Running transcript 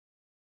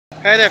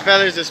Hey there,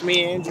 fellas, it's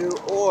me, Andrew,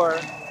 or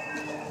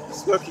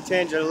Smoky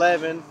Tanger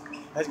 11.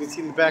 As you can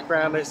see in the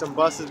background, there's some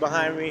buses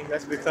behind me.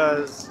 That's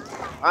because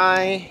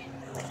right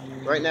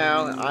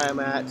now, I am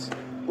at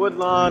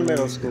Woodlawn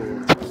Middle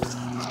School.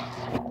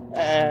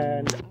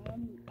 And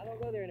I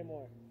don't go there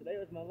anymore. Today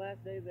was my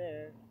last day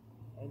there.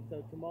 And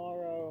so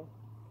tomorrow,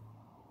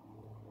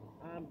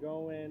 I'm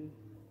going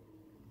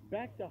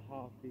back to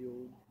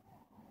Hawfields.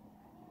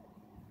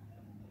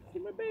 See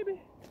my baby.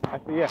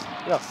 Actually,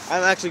 yeah. No,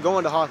 I'm actually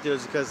going to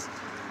Hawfields because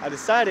I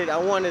decided I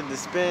wanted to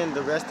spend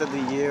the rest of the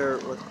year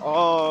with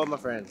all my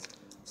friends.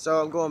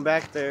 So I'm going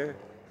back there,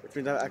 which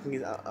means I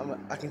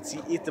can see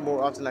Ethan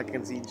more often. I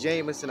can see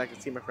Jameson. I can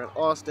see my friend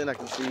Austin. I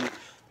can see my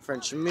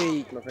friend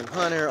Shamik, my friend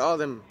Hunter, all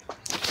them.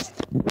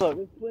 Look,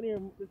 there's plenty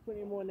of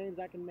more names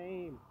I can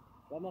name,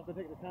 but I'm not gonna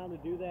take the time to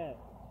do that.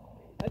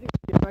 I think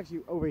I'm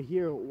actually over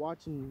here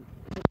watching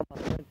my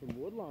friends from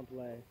Woodlawn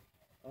play.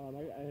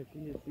 I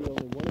can just see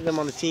only one of them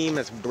on the team.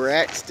 That's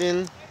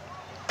Braxton.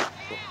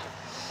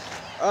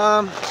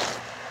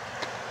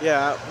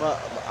 Yeah. Well,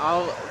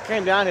 I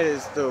came down here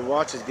to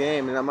watch his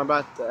game, and I'm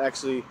about to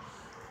actually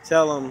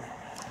tell him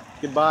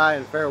goodbye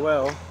and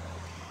farewell.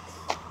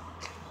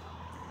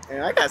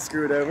 And I got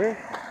screwed over.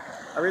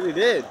 I really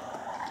did.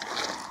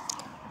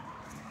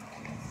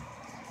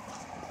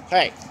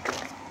 Hey.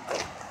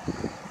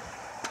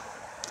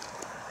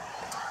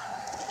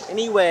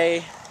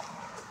 Anyway,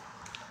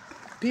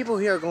 people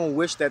here are gonna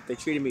wish that they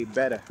treated me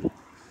better.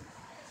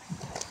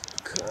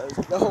 Cause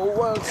the whole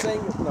world's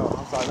saying no.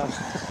 I'm sorry, no.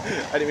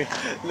 I didn't mean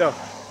no.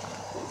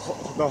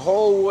 The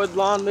whole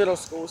Woodlawn Middle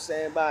School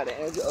saying bye to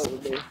Andrew over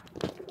there.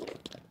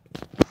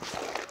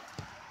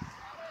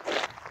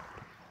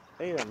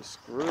 They done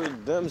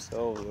screwed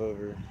themselves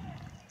over.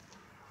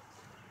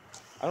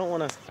 I don't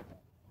wanna.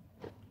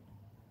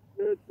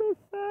 It's so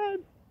sad.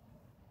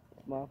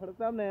 Smile for the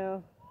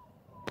thumbnail.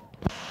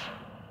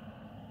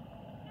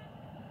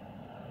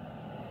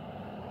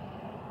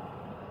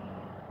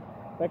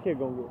 That kid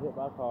gonna get hit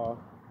by a car.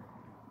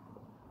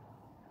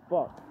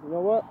 Fuck. You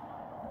know what?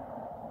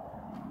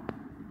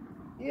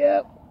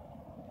 Yep.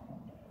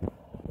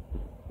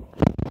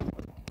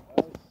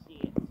 Oh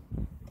shit.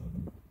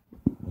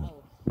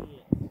 Oh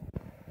shit.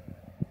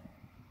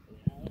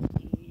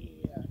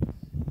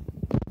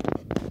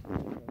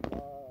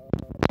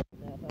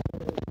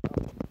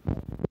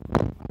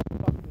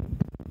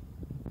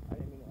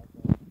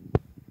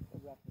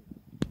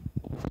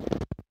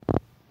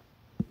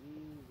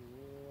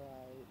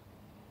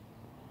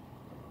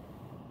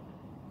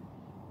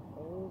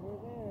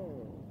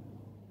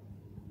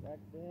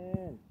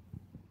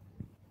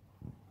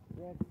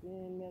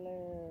 Braxton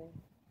Miller.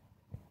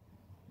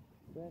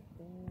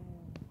 Braxton.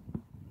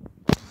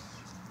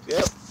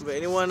 Yep, but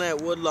anyone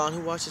at Woodlawn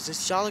who watches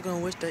this, y'all are gonna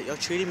wish that y'all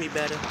treated me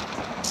better.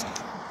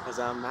 Cause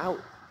I'm out.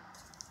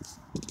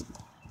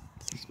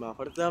 Smile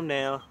for the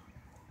thumbnail.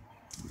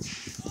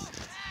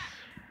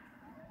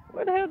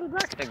 Where the hell did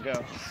Braxton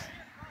go?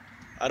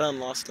 I done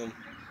lost him.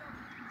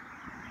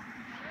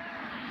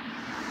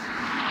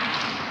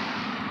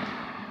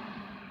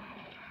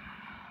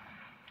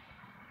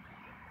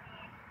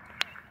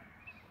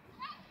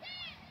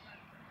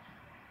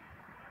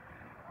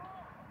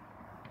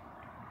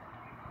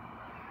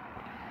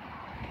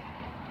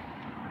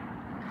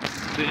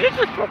 Dude, there's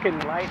just fucking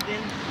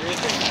lightning. There's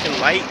just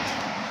fucking light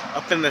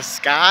up in the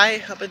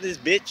sky, up in this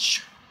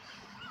bitch.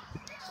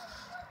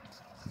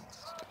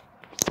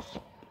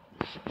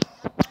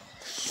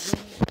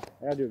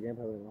 I gotta do a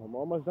gameplay with him. I'm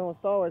almost done with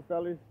Star Wars,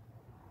 fellas.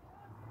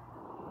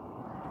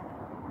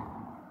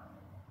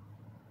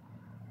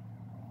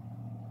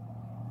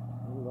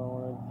 I'm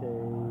gonna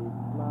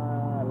take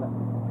my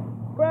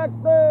left.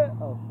 Braxton!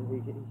 Oh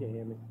shit, he can't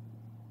hear me.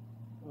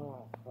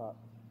 Oh fuck.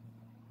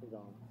 He's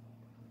gone.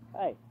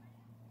 Hey.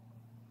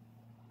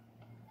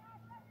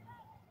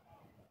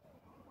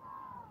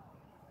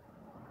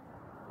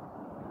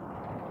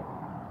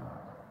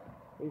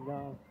 He's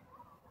gone.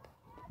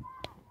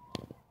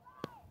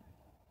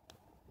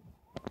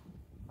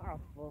 Oh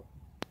fuck.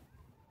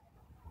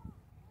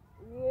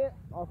 Yeah.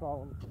 I'll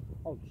call him.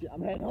 Oh shit,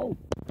 I'm heading home.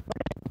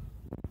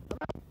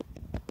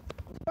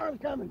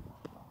 Storm's coming.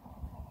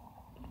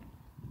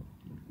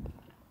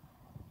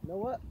 You know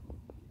what?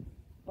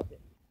 Fuck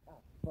it. Oh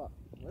fuck.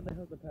 Where the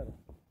hell's the pedal?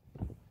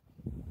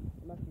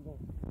 I'm actually going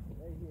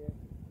right here.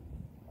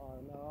 Oh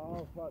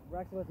no, fuck.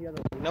 Braxton went the other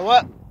way. You know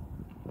what?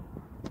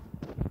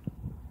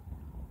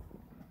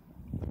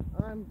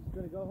 I'm just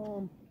gonna go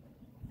home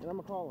and I'm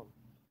gonna call him.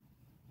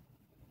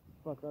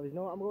 Fuck, buddy. You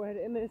know what? I'm gonna go ahead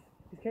and end this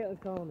because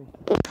Caitlin's calling me.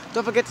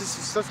 Don't forget to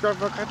subscribe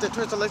for content,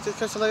 turn to like,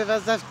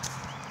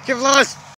 give a